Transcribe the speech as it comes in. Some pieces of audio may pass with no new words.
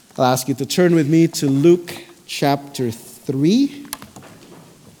I'll ask you to turn with me to Luke chapter 3.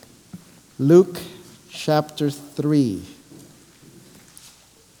 Luke chapter 3.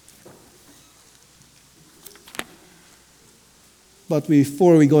 But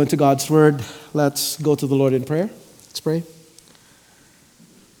before we go into God's Word, let's go to the Lord in prayer. Let's pray.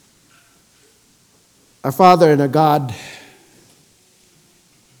 Our Father and our God,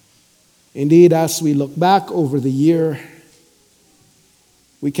 indeed, as we look back over the year,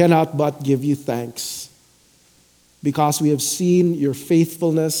 we cannot but give you thanks because we have seen your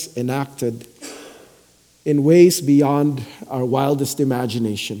faithfulness enacted in ways beyond our wildest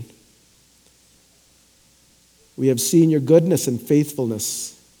imagination. We have seen your goodness and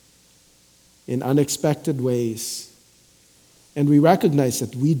faithfulness in unexpected ways, and we recognize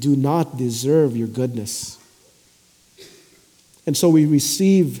that we do not deserve your goodness. And so we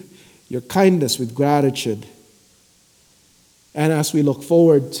receive your kindness with gratitude. And as we look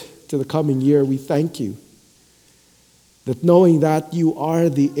forward to the coming year, we thank you that knowing that you are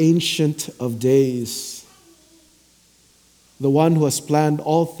the Ancient of Days, the one who has planned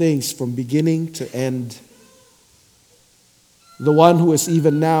all things from beginning to end, the one who is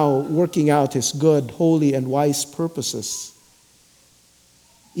even now working out his good, holy, and wise purposes,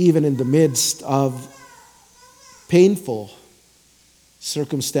 even in the midst of painful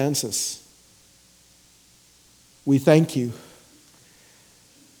circumstances. We thank you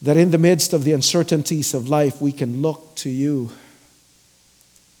that in the midst of the uncertainties of life, we can look to you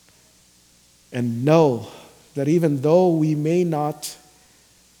and know that even though we may not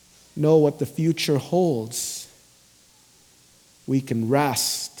know what the future holds, we can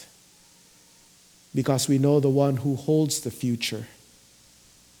rest because we know the one who holds the future,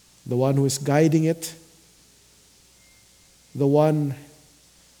 the one who is guiding it, the one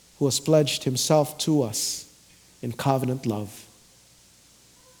who has pledged himself to us in covenant love.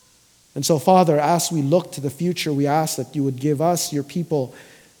 And so, Father, as we look to the future, we ask that you would give us, your people,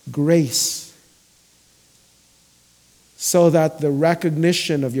 grace so that the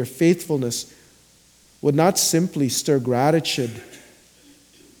recognition of your faithfulness would not simply stir gratitude,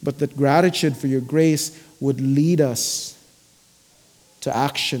 but that gratitude for your grace would lead us to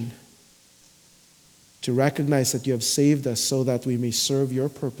action, to recognize that you have saved us so that we may serve your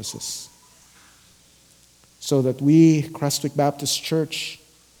purposes, so that we, Crestwick Baptist Church,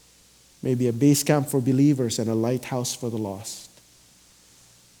 may be a base camp for believers and a lighthouse for the lost.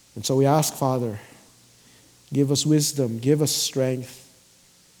 And so we ask, Father, give us wisdom, give us strength,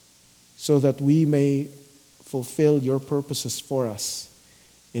 so that we may fulfill your purposes for us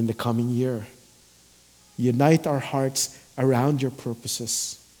in the coming year. Unite our hearts around your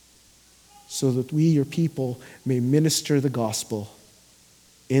purposes, so that we, your people, may minister the gospel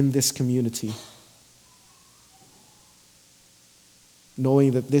in this community,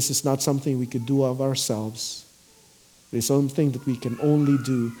 knowing that this is not something we could do of ourselves. It is something that we can only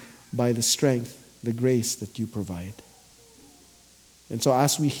do by the strength, the grace that you provide. And so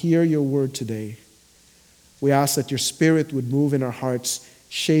as we hear your word today, we ask that your Spirit would move in our hearts,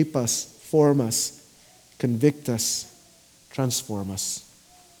 shape us, form us, convict us, transform us.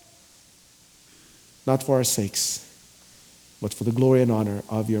 Not for our sakes, but for the glory and honor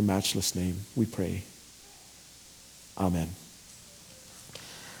of your matchless name, we pray. Amen.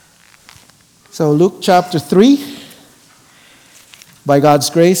 So Luke chapter 3, by God's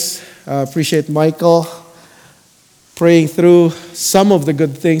grace, I appreciate Michael praying through some of the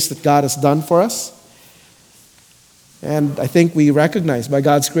good things that God has done for us. And I think we recognize, by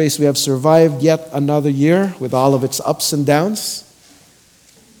God's grace, we have survived yet another year with all of its ups and downs.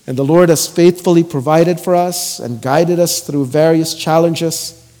 And the Lord has faithfully provided for us and guided us through various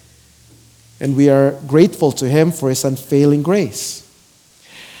challenges. And we are grateful to Him for His unfailing grace.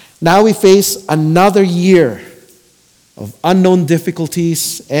 Now we face another year of unknown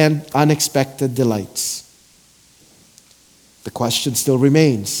difficulties and unexpected delights. The question still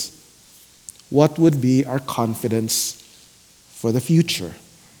remains, what would be our confidence for the future?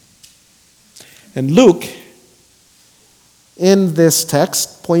 And Luke, in this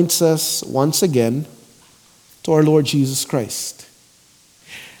text, points us once again to our Lord Jesus Christ.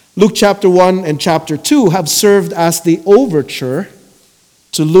 Luke chapter 1 and chapter 2 have served as the overture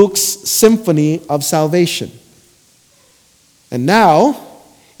to Luke's symphony of salvation. And now,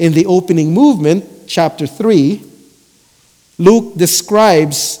 in the opening movement, chapter 3, Luke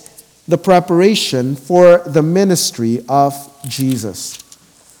describes the preparation for the ministry of Jesus.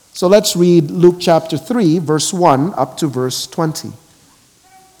 So let's read Luke chapter 3, verse 1 up to verse 20.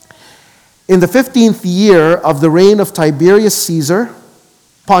 In the 15th year of the reign of Tiberius Caesar,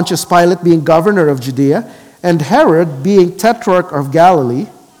 Pontius Pilate being governor of Judea, and Herod being tetrarch of Galilee,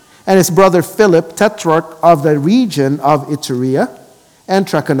 and his brother Philip, tetrarch of the region of Iturea and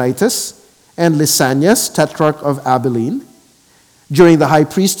Trachonitis, and Lysanias, tetrarch of Abilene, during the high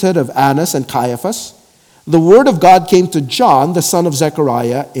priesthood of Annas and Caiaphas, the word of God came to John, the son of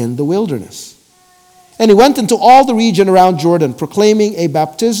Zechariah, in the wilderness. And he went into all the region around Jordan, proclaiming a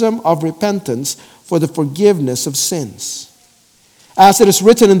baptism of repentance for the forgiveness of sins. As it is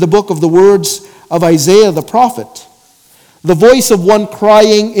written in the book of the words of Isaiah the prophet, the voice of one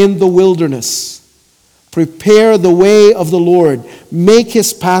crying in the wilderness, prepare the way of the Lord, make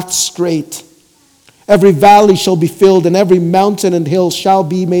his path straight. Every valley shall be filled, and every mountain and hill shall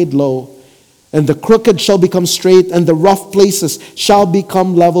be made low. And the crooked shall become straight, and the rough places shall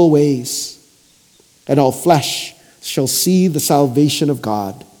become level ways. And all flesh shall see the salvation of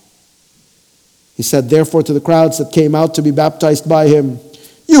God. He said therefore to the crowds that came out to be baptized by him,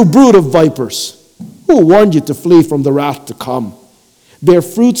 you brood of vipers, who warned you to flee from the wrath to come? Bear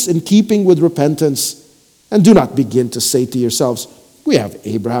fruits in keeping with repentance, and do not begin to say to yourselves, we have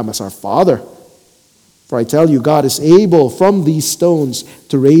Abraham as our father. For I tell you, God is able from these stones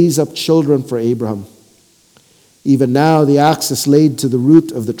to raise up children for Abraham. Even now the axe is laid to the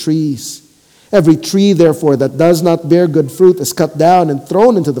root of the trees. Every tree, therefore, that does not bear good fruit is cut down and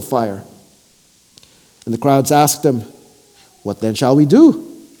thrown into the fire. And the crowds asked him, what then shall we do?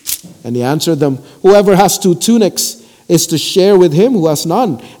 And he answered them, whoever has 2 tunics is to share with him who has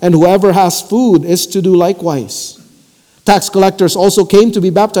none, and whoever has food is to do likewise. Tax collectors also came to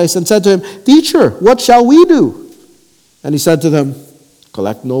be baptized and said to him, Teacher, what shall we do? And he said to them,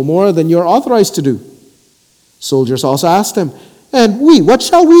 collect no more than you are authorized to do. Soldiers also asked him, and we, what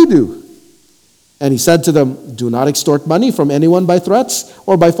shall we do? And he said to them, do not extort money from anyone by threats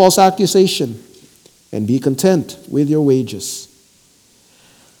or by false accusation, and be content with your wages.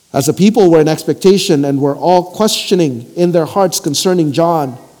 As the people were in expectation and were all questioning in their hearts concerning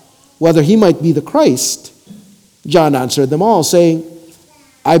John, whether he might be the Christ, John answered them all, saying,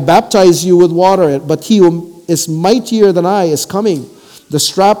 I baptize you with water, but he who is mightier than I is coming, the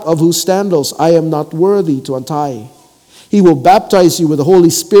strap of whose sandals I am not worthy to untie. He will baptize you with the Holy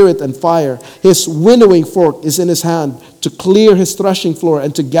Spirit and fire. His winnowing fork is in his hand to clear his threshing floor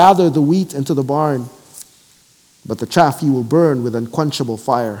and to gather the wheat into the barn. But the chaff he will burn with unquenchable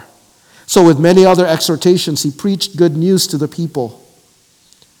fire. So with many other exhortations he preached good news to the people.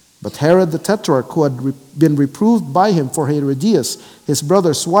 But Herod the Tetrarch, who had been reproved by him for Herodias, his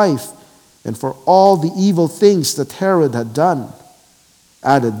brother's wife, and for all the evil things that Herod had done,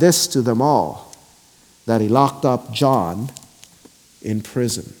 added this to them all, that he locked up John in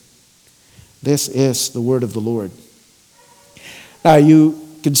prison. This is the word of the Lord. Now you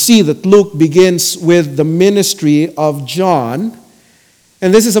can see that Luke begins with the ministry of John,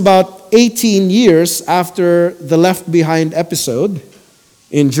 and this is about 18 years after the Left Behind episode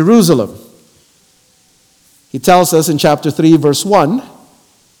in Jerusalem. He tells us in chapter 3, verse 1,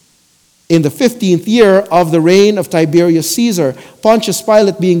 in the 15th year of the reign of Tiberius Caesar, Pontius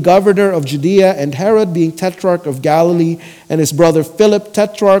Pilate being governor of Judea, and Herod being tetrarch of Galilee, and his brother Philip,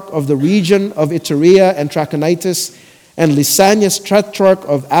 tetrarch of the region of Iturea and Trachonitis, and Lysanias, tetrarch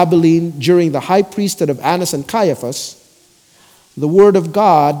of Abilene, during the high priesthood of Annas and Caiaphas, the word of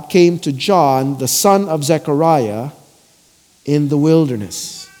God came to John, the son of Zechariah, in the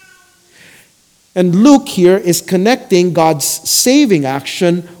wilderness. And Luke here is connecting God's saving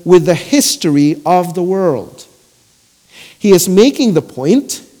action with the history of the world. He is making the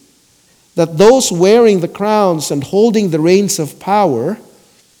point that those wearing the crowns and holding the reins of power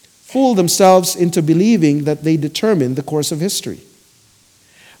fool themselves into believing that they determine the course of history.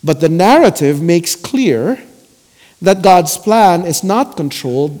 But the narrative makes clear that God's plan is not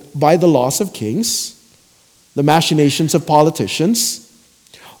controlled by the laws of kings, the machinations of politicians,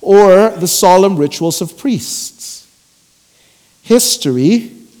 or the solemn rituals of priests.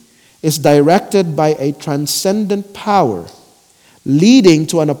 History is directed by a transcendent power, leading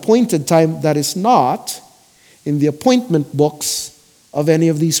to an appointed time that is not in the appointment books of any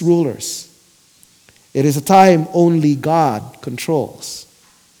of these rulers. It is a time only God controls.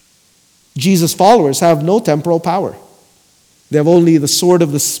 Jesus' followers have no temporal power. They have only the sword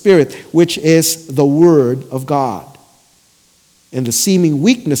of the Spirit, which is the Word of God. And the seeming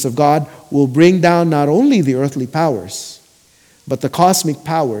weakness of God will bring down not only the earthly powers, but the cosmic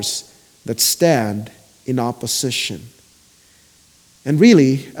powers that stand in opposition. And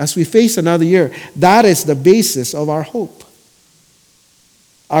really, as we face another year, that is the basis of our hope.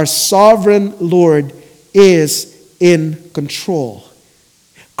 Our sovereign Lord is in control.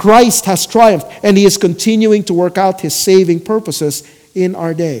 Christ has triumphed, and he is continuing to work out his saving purposes in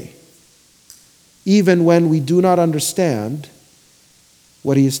our day. Even when we do not understand,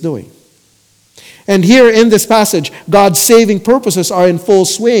 what he is doing. And here in this passage, God's saving purposes are in full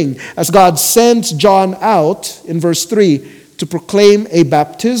swing as God sends John out in verse 3 to proclaim a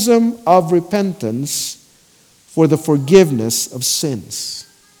baptism of repentance for the forgiveness of sins.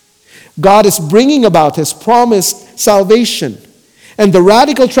 God is bringing about his promised salvation, and the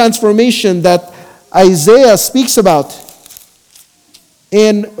radical transformation that Isaiah speaks about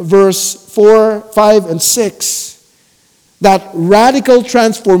in verse 4, 5, and 6. That radical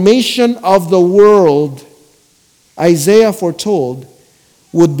transformation of the world, Isaiah foretold,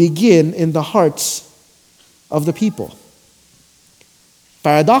 would begin in the hearts of the people.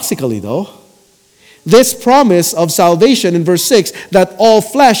 Paradoxically, though, this promise of salvation in verse 6, that all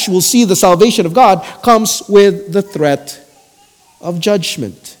flesh will see the salvation of God, comes with the threat of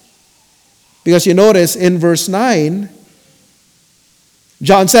judgment. Because you notice in verse 9,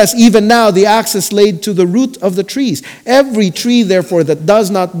 John says, even now the axe is laid to the root of the trees. Every tree, therefore, that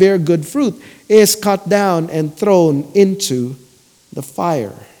does not bear good fruit is cut down and thrown into the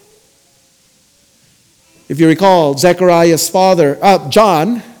fire. If you recall, John's father,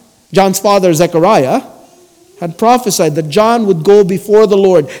 Zechariah, had prophesied that John would go before the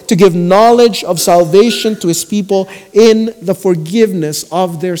Lord to give knowledge of salvation to his people in the forgiveness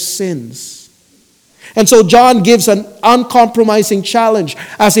of their sins. And so John gives an uncompromising challenge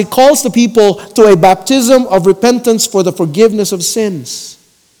as he calls the people to a baptism of repentance for the forgiveness of sins.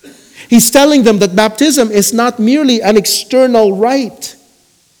 He's telling them that baptism is not merely an external rite.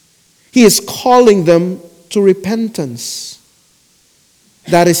 He is calling them to repentance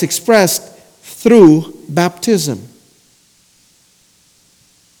that is expressed through baptism.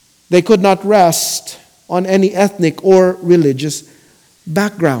 They could not rest on any ethnic or religious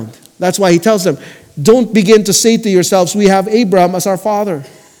background. That's why he tells them, don't begin to say to yourselves, we have Abraham as our father.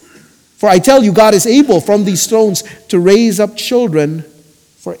 For I tell you, God is able from these stones to raise up children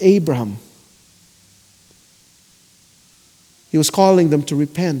for Abraham. He was calling them to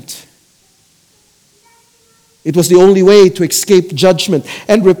repent. It was the only way to escape judgment.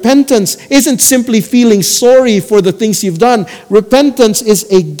 And repentance isn't simply feeling sorry for the things you've done. Repentance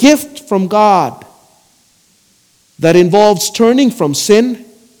is a gift from God that involves turning from sin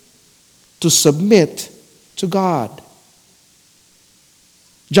to submit to God.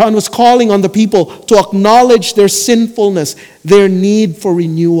 John was calling on the people to acknowledge their sinfulness, their need for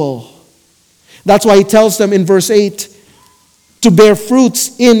renewal. That's why he tells them in verse 8 to bear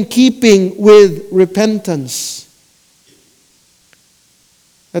fruits in keeping with repentance.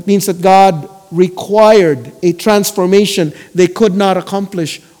 That means that God required a transformation they could not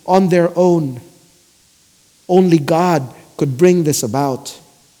accomplish on their own. Only God could bring this about.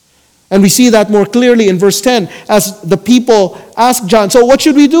 And we see that more clearly in verse 10 as the people ask John, so what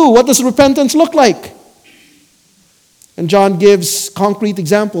should we do? What does repentance look like? And John gives concrete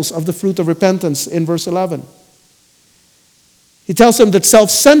examples of the fruit of repentance in verse 11. He tells them that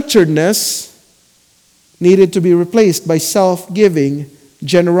self-centeredness needed to be replaced by self-giving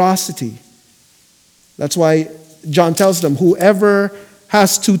generosity. That's why John tells them, whoever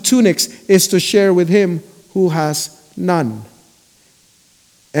has 2 tunics is to share with him who has none.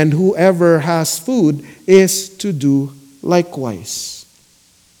 And whoever has food is to do likewise.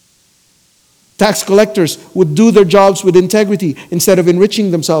 Tax collectors would do their jobs with integrity instead of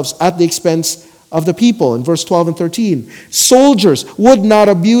enriching themselves at the expense of the people. In verse 12 and 13, soldiers would not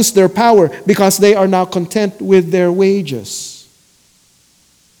abuse their power because they are now content with their wages.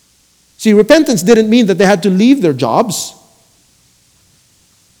 See, repentance didn't mean that they had to leave their jobs.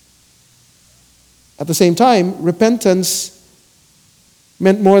 At the same time, repentance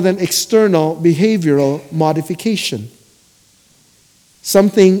meant more than external behavioral modification.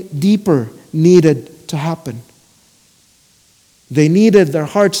 Something deeper needed to happen. They needed their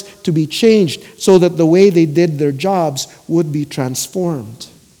hearts to be changed so that the way they did their jobs would be transformed.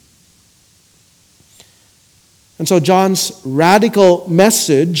 And so John's radical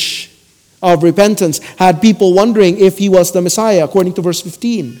message of repentance had people wondering if he was the Messiah, according to verse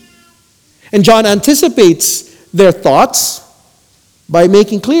 15. And John anticipates their thoughts by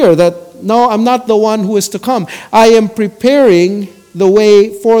making clear that, no, I'm not the one who is to come. I am preparing the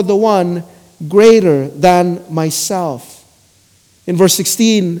way for the one greater than myself. In verse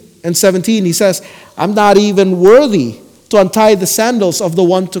 16 and 17, he says, I'm not even worthy to untie the sandals of the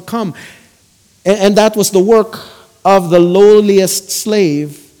one to come. And that was the work of the lowliest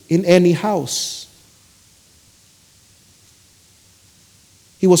slave in any house.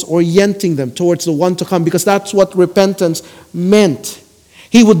 He was orienting them towards the one to come because that's what repentance meant.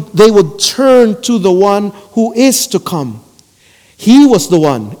 They would turn to the one who is to come. He was the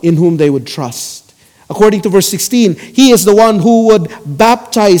one in whom they would trust. According to verse 16, he is the one who would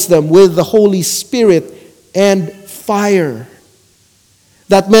baptize them with the Holy Spirit and fire.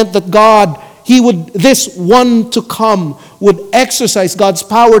 That meant that this one to come would exercise God's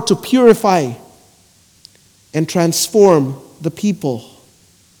power to purify and transform the people.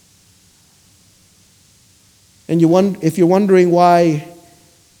 And if you're wondering why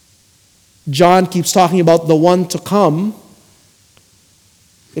John keeps talking about the one to come,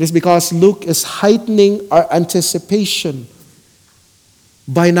 it is because Luke is heightening our anticipation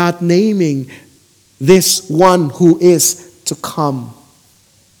by not naming this one who is to come.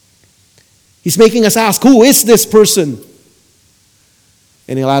 He's making us ask, who is this person?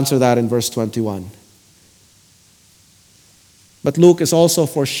 And he'll answer that in verse 21. But Luke is also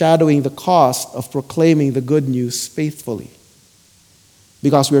foreshadowing the cost of proclaiming the good news faithfully.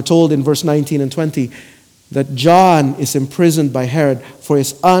 Because we are told in verse 19 and 20 that John is imprisoned by Herod for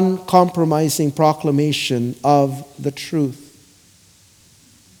his uncompromising proclamation of the truth,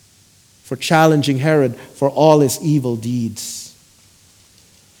 for challenging Herod for all his evil deeds.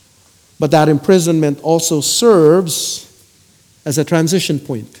 But that imprisonment also serves as a transition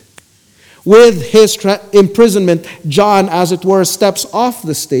point. With his imprisonment, John, as it were, steps off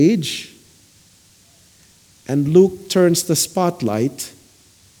the stage, and Luke turns the spotlight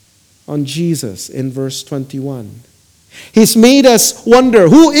on Jesus in verse 21. He's made us wonder,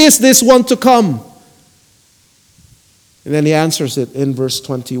 who is this one to come? And then he answers it in verse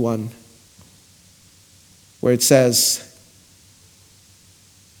 21, where it says,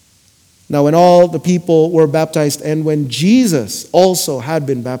 now when all the people were baptized, and when Jesus also had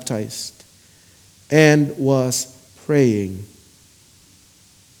been baptized and was praying,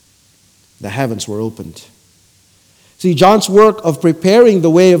 the heavens were opened. See, John's work of preparing the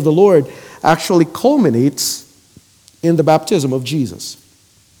way of the Lord actually culminates in the baptism of Jesus.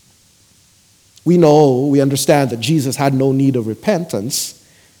 We understand that Jesus had no need of repentance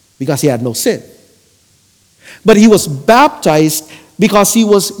because he had no sin. But he was baptized because he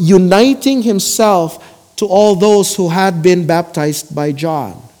was uniting himself to all those who had been baptized by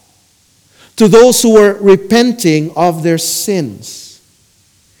John, to those who were repenting of their sins.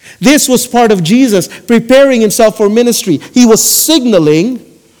 This was part of Jesus preparing himself for ministry. He was signaling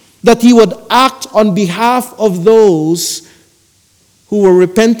that he would act on behalf of those who were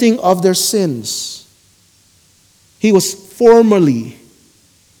repenting of their sins. He was formally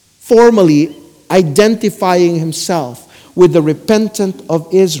identifying himself with the repentant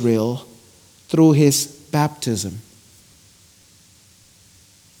of Israel through his baptism.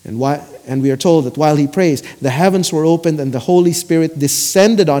 And we are told that while he prays, the heavens were opened and the Holy Spirit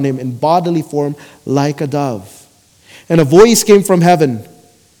descended on him in bodily form like a dove. And a voice came from heaven,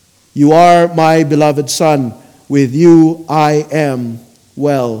 "You are my beloved Son, with you I am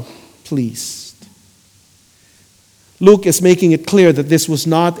well pleased." Luke is making it clear that this was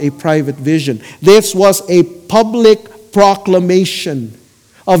not a private vision. This was a public proclamation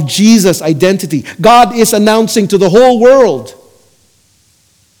of Jesus' identity. God is announcing to the whole world,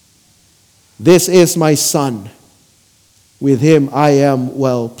 "This is my Son. With him I am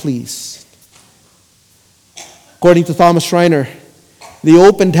well pleased." According to Thomas Schreiner, the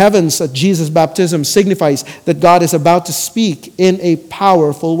opened heavens at Jesus' baptism signifies that God is about to speak in a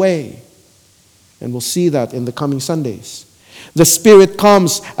powerful way. And we'll see that in the coming Sundays. The Spirit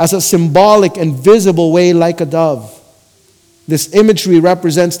comes as a symbolic and visible way like a dove. This imagery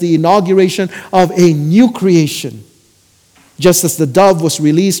represents the inauguration of a new creation, just as the dove was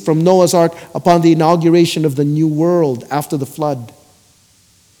released from Noah's ark upon the inauguration of the new world after the flood.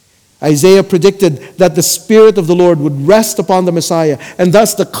 Isaiah predicted that the Spirit of the Lord would rest upon the Messiah, and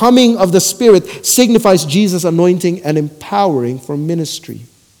thus the coming of the Spirit signifies Jesus' anointing and empowering for ministry.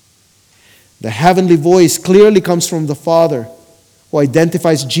 The heavenly voice clearly comes from the Father, who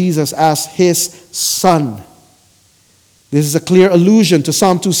identifies Jesus as his Son. This is a clear allusion to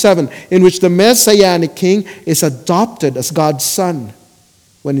Psalm 2:7, in which the Messianic King is adopted as God's Son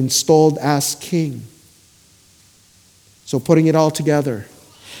when installed as King. So putting it all together,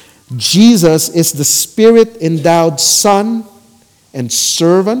 Jesus is the Spirit-endowed Son and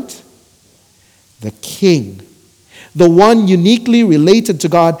servant, the King, the one uniquely related to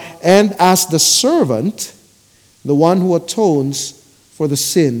God, and as the servant, the one who atones for the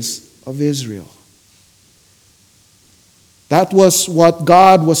sins of Israel. That was what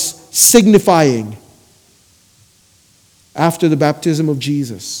God was signifying after the baptism of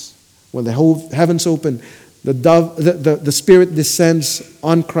Jesus. When the whole heavens opened, the Spirit descends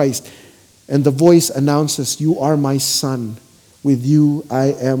on Christ, and the voice announces, "You are my Son. With you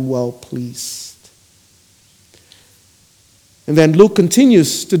I am well pleased." And then Luke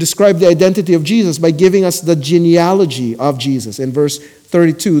continues to describe the identity of Jesus by giving us the genealogy of Jesus in verse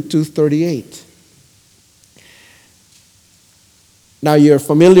 32 to 38. Now you're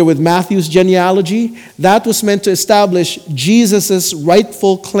familiar with Matthew's genealogy. That was meant to establish Jesus'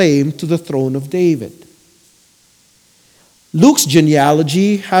 rightful claim to the throne of David. Luke's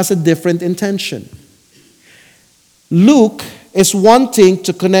genealogy has a different intention. Luke is wanting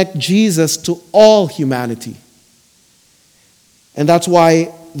to connect Jesus to all humanity. And that's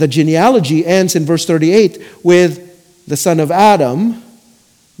why the genealogy ends in verse 38 with the son of Adam,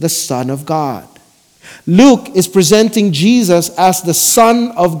 the Son of God. Luke is presenting Jesus as the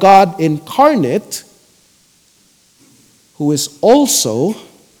Son of God incarnate, who is also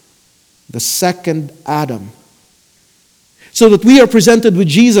the second Adam. So that we are presented with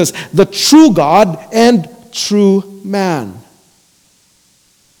Jesus, the true God and true man.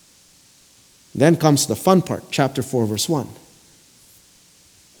 Then comes the fun part, chapter 4, verse 1.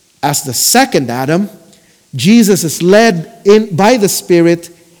 As the second Adam, Jesus is led in by the Spirit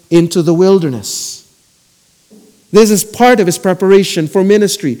into the wilderness. This is part of his preparation for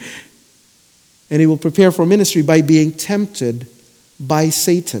ministry. And he will prepare for ministry by being tempted by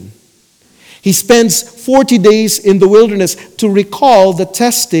Satan. He spends 40 days in the wilderness to recall the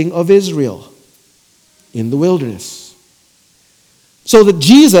testing of Israel in the wilderness. So that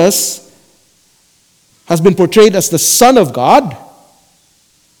Jesus has been portrayed as the Son of God,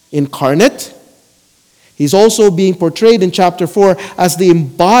 incarnate. He's also being portrayed in chapter 4 as the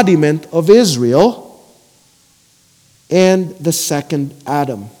embodiment of Israel and the second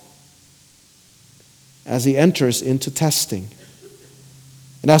Adam as he enters into testing.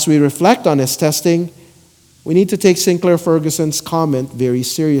 And as we reflect on his testing, we need to take Sinclair Ferguson's comment very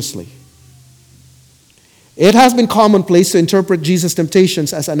seriously. It has been commonplace to interpret Jesus'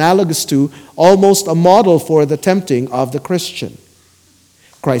 temptations as analogous to, almost a model for, the tempting of the Christian.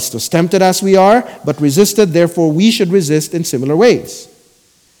 Christ was tempted as we are, but resisted, therefore we should resist in similar ways.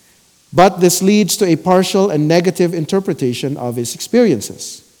 But this leads to a partial and negative interpretation of his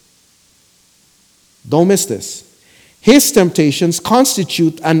experiences. Don't miss this. His temptations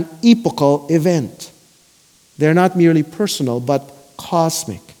constitute an epochal event. They're not merely personal, but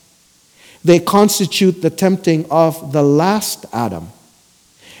cosmic. They constitute the tempting of the last Adam.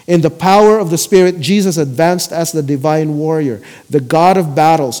 In the power of the Spirit, Jesus advanced as the divine warrior, the God of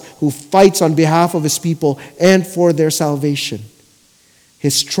battles, who fights on behalf of his people and for their salvation.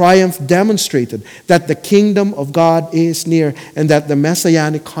 His triumph demonstrated that the kingdom of God is near and that the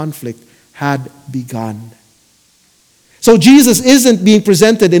messianic conflict had begun. So Jesus isn't being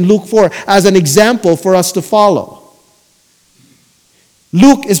presented in Luke 4 as an example for us to follow.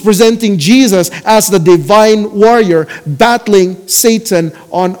 Luke is presenting Jesus as the divine warrior battling Satan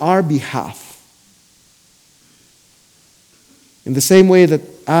on our behalf. In the same way that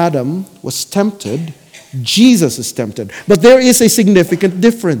Adam was tempted, Jesus is tempted. But there is a significant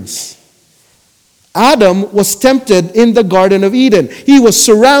difference. Adam was tempted in the Garden of Eden. He was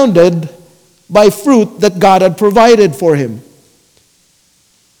surrounded by fruit that God had provided for him.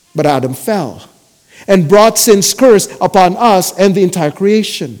 But Adam fell and brought sin's curse upon us and the entire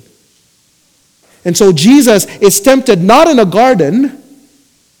creation. And so Jesus is tempted not in a garden,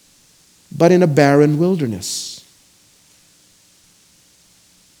 but in a barren wilderness.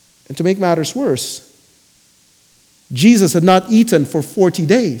 And to make matters worse, Jesus had not eaten for 40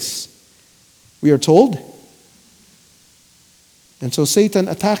 days, we are told. And so Satan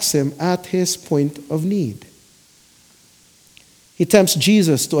attacks him at his point of need. He tempts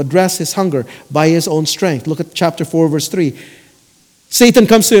Jesus to address his hunger by his own strength. Look at chapter 4, verse 3. Satan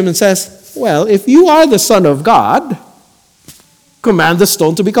comes to him and says, well, if you are the Son of God, command the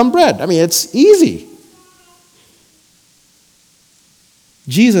stone to become bread. I mean, it's easy.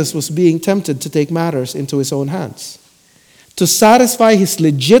 Jesus was being tempted to take matters into his own hands, to satisfy his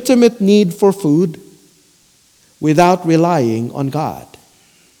legitimate need for food without relying on God.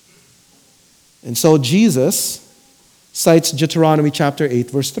 And so Jesus cites Deuteronomy chapter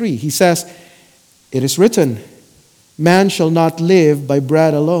 8, verse 3. He says, it is written, man shall not live by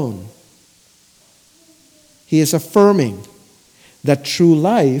bread alone. He is affirming that true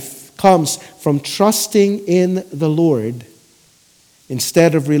life comes from trusting in the Lord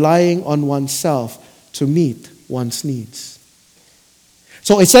instead of relying on oneself to meet one's needs.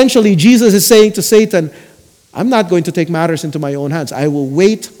 So essentially, Jesus is saying to Satan, I'm not going to take matters into my own hands. I will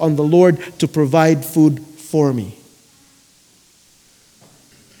wait on the Lord to provide food for me.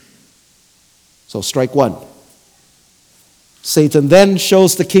 So strike one. Satan then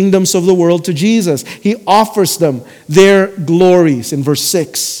shows the kingdoms of the world to Jesus. He offers them their glories in verse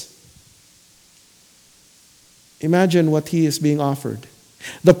 6. Imagine what he is being offered.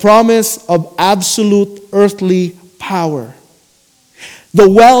 The promise of absolute earthly power. The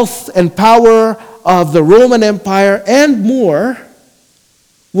wealth and power of the Roman Empire and more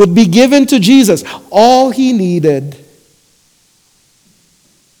would be given to Jesus. All he needed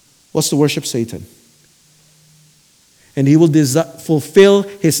was to worship Satan. And he will fulfill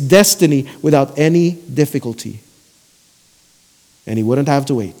his destiny without any difficulty. And he wouldn't have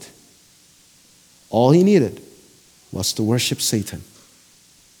to wait. All he needed was to worship Satan.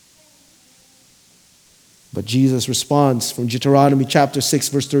 But Jesus responds from Deuteronomy chapter 6,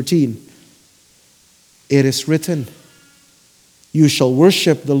 verse 13. It is written, you shall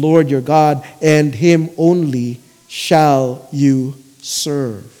worship the Lord your God, and him only shall you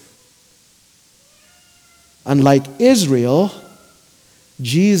serve. Unlike Israel,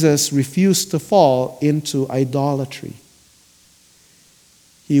 Jesus refused to fall into idolatry.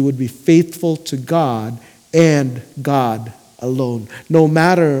 He would be faithful to God and God alone, no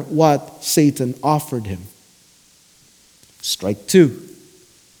matter what Satan offered him. Strike two.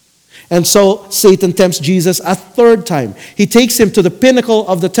 And so Satan tempts Jesus a third time. He takes him to the pinnacle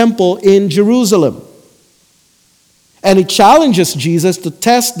of the temple in Jerusalem. And he challenges Jesus to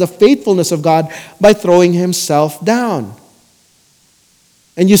test the faithfulness of God by throwing himself down.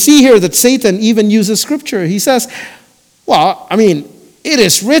 And you see here that Satan even uses scripture. He says, it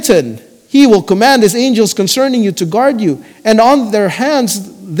is written, he will command his angels concerning you to guard you, and on their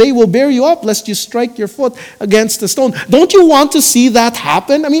hands they will bear you up, lest you strike your foot against a stone. Don't you want to see that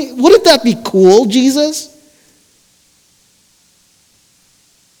happen? Wouldn't that be cool, Jesus?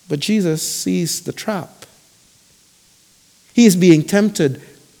 But Jesus sees the trap. He is being tempted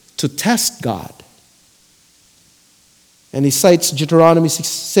to test God. And he cites Deuteronomy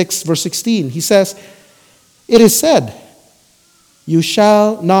 6, verse 16. He says, it is said, you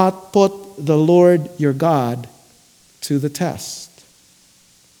shall not put the Lord your God to the test.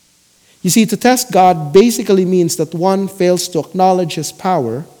 You see, to test God basically means that one fails to acknowledge his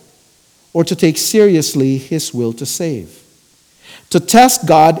power or to take seriously his will to save. To test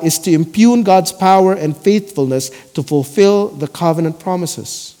God is to impugn God's power and faithfulness to fulfill the covenant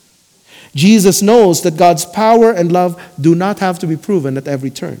promises. Jesus knows that God's power and love do not have to be proven at every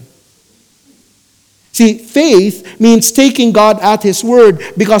turn. See, faith means taking God at his word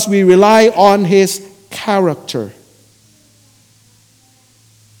because we rely on his character.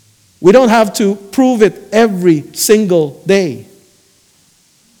 We don't have to prove it every single day.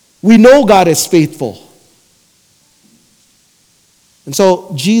 We know God is faithful. And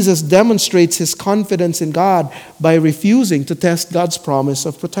so Jesus demonstrates his confidence in God by refusing to test God's promise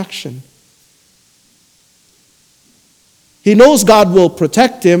of protection. He knows God will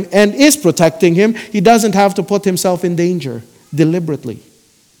protect him and is protecting him. He doesn't have to put himself in danger deliberately.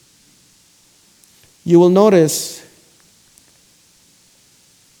 You will notice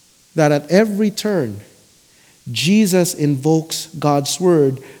that at every turn, Jesus invokes God's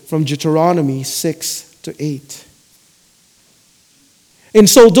word from Deuteronomy 6 to 8. In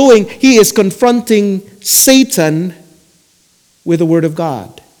so doing, he is confronting Satan with the word of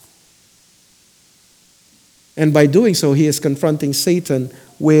God. And by doing so, he is confronting Satan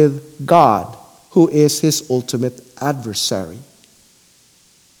with God, who is his ultimate adversary.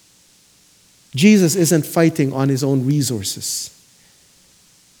 Jesus isn't fighting on his own resources.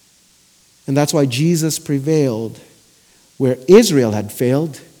 And that's why Jesus prevailed where Israel had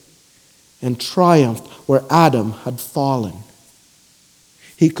failed and triumphed where Adam had fallen.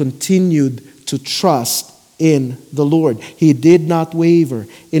 He continued to trust in the Lord. He did not waver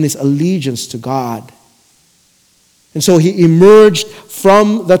in his allegiance to God. And so he emerged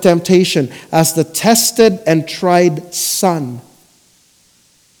from the temptation as the tested and tried son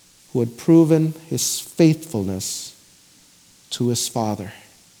who had proven his faithfulness to his Father.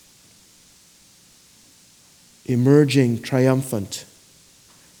 Emerging triumphant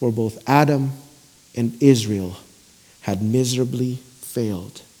where both Adam and Israel had miserably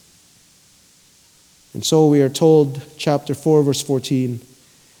failed. And so we are told, chapter 4, verse 14,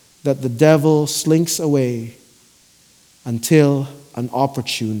 that the devil slinks away until an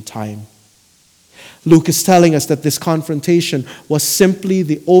opportune time. Luke is telling us that this confrontation was simply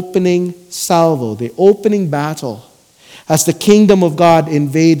the opening salvo, the opening battle, as the kingdom of God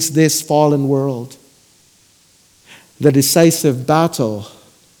invades this fallen world. The decisive battle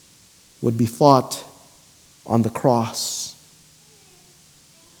would be fought on the cross.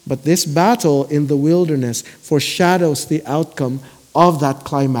 But this battle in the wilderness foreshadows the outcome of that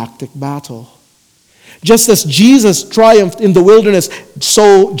climactic battle. Just as Jesus triumphed in the wilderness,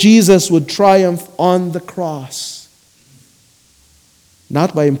 so Jesus would triumph on the cross.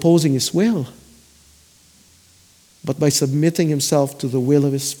 Not by imposing his will, but by submitting himself to the will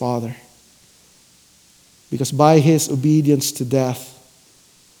of his Father. Because by his obedience to death,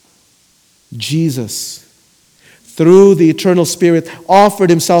 Jesus, through the eternal Spirit, offered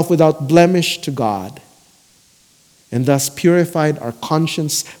himself without blemish to God, and thus purified our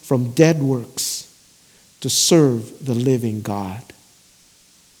conscience from dead works to serve the living God.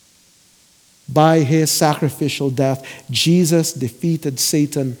 By his sacrificial death, Jesus defeated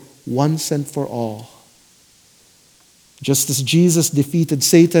Satan once and for all. Just as Jesus defeated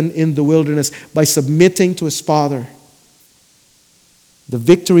Satan in the wilderness by submitting to his Father, the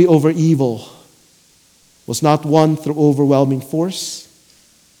victory over evil was not won through overwhelming force,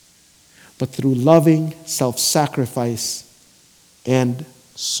 but through loving self-sacrifice and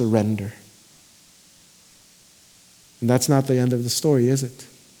surrender. And that's not the end of the story, is it?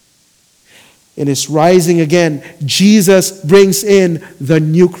 In his rising again, Jesus brings in the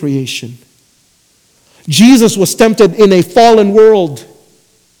new creation. Jesus was tempted in a fallen world.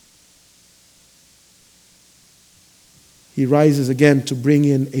 He rises again to bring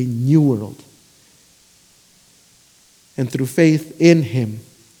in a new world. And through faith in him,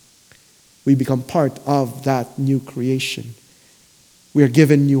 we become part of that new creation. We are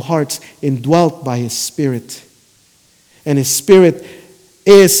given new hearts indwelt by his Spirit. And his Spirit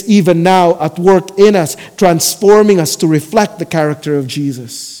is even now at work in us, transforming us to reflect the character of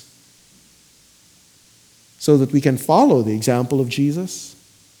Jesus, so that we can follow the example of Jesus,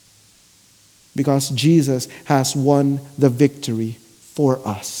 because Jesus has won the victory for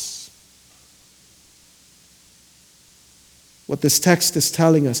us. What this text is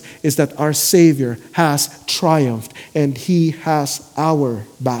telling us is that our Savior has triumphed and he has our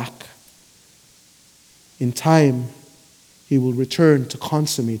back. In time, he will return to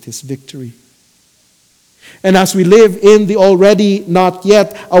consummate his victory. And as we live in the already not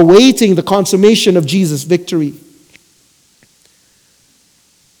yet, awaiting the consummation of Jesus' victory,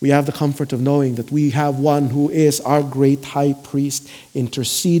 we have the comfort of knowing that we have one who is our great high priest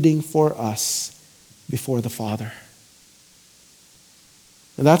interceding for us before the Father.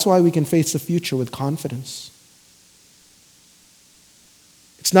 And that's why we can face the future with confidence.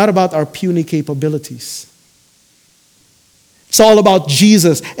 It's not about our puny capabilities. It's all about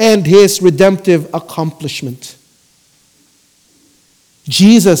Jesus and his redemptive accomplishment.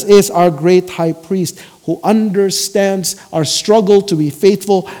 Jesus is our great high priest who understands our struggle to be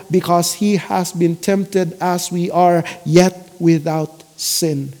faithful because he has been tempted as we are, yet without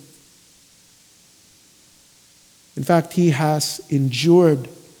sin. In fact, he has endured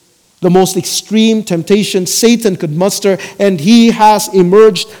the most extreme temptation Satan could muster, and he has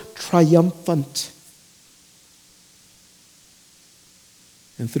emerged triumphant.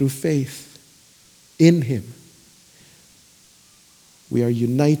 And through faith in him, we are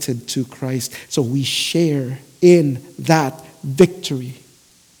united to Christ. So we share in that victory.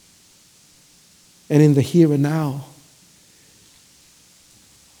 And in the here and now,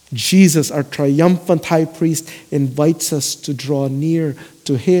 Jesus, our triumphant high priest, invites us to draw near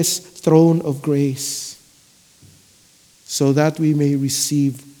to his throne of grace so that we may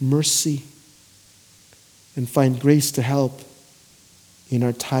receive mercy and find grace to help in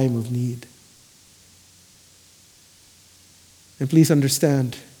our time of need. And please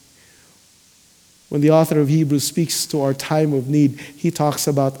understand, when the author of Hebrews speaks to our time of need, he talks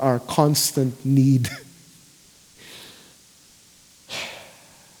about our constant need.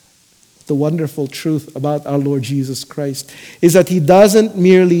 The wonderful truth about our Lord Jesus Christ is that he doesn't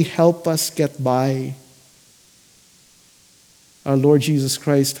merely help us get by. Our Lord Jesus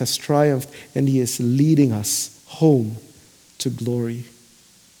Christ has triumphed and he is leading us home to glory.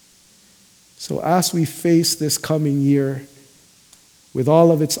 So as we face this coming year with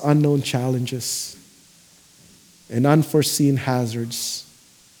all of its unknown challenges and unforeseen hazards,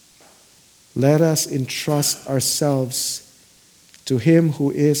 let us entrust ourselves to him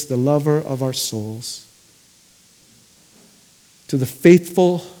who is the lover of our souls, to the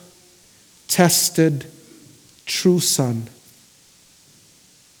faithful, tested, true Son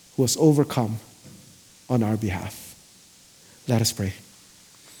who has overcome on our behalf. Let us pray.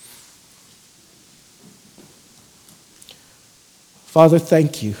 Father,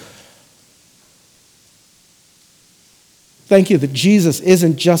 thank you. Thank you that Jesus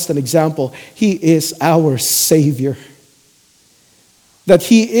isn't just an example. He is our Savior. That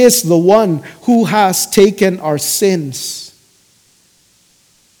he is the one who has taken our sins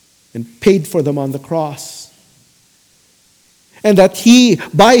and paid for them on the cross. And that he,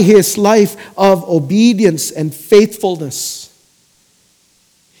 by his life of obedience and faithfulness,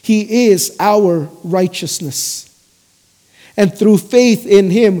 he is our righteousness. And through faith in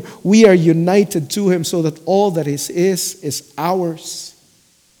him, we are united to him so that all that is ours.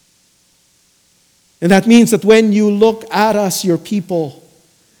 And that means that when you look at us, your people,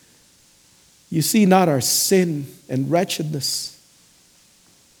 you see not our sin and wretchedness.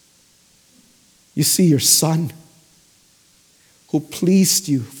 You see your Son who pleased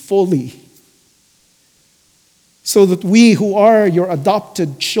you fully, so that we who are your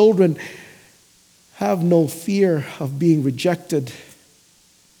adopted children have no fear of being rejected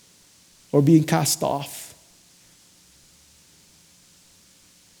or being cast off.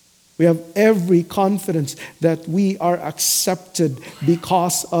 We have every confidence that we are accepted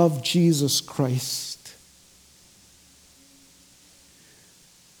because of Jesus Christ.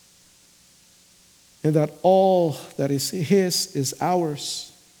 And that all that is his is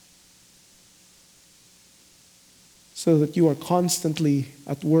ours. So that you are constantly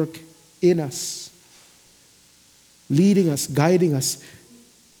at work in us, leading us, guiding us,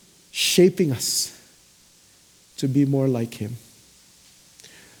 shaping us to be more like him.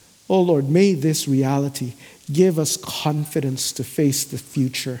 Oh Lord, may this reality give us confidence to face the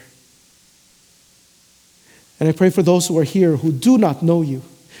future. And I pray for those who are here who do not know you,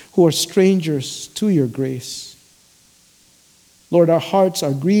 who are strangers to your grace. Lord, our hearts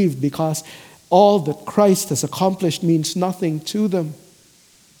are grieved because all that Christ has accomplished means nothing to them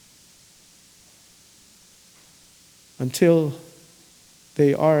until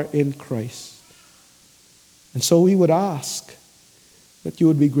they are in Christ. And so we would ask that you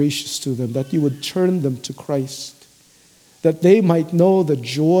would be gracious to them, that you would turn them to Christ, that they might know the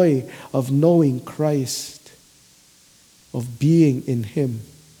joy of knowing Christ, of being in him,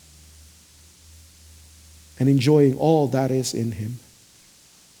 and enjoying all that is in him.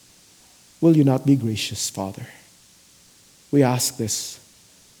 Will you not be gracious, Father? We ask this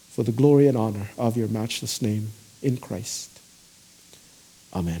for the glory and honor of your matchless name in Christ.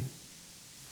 Amen.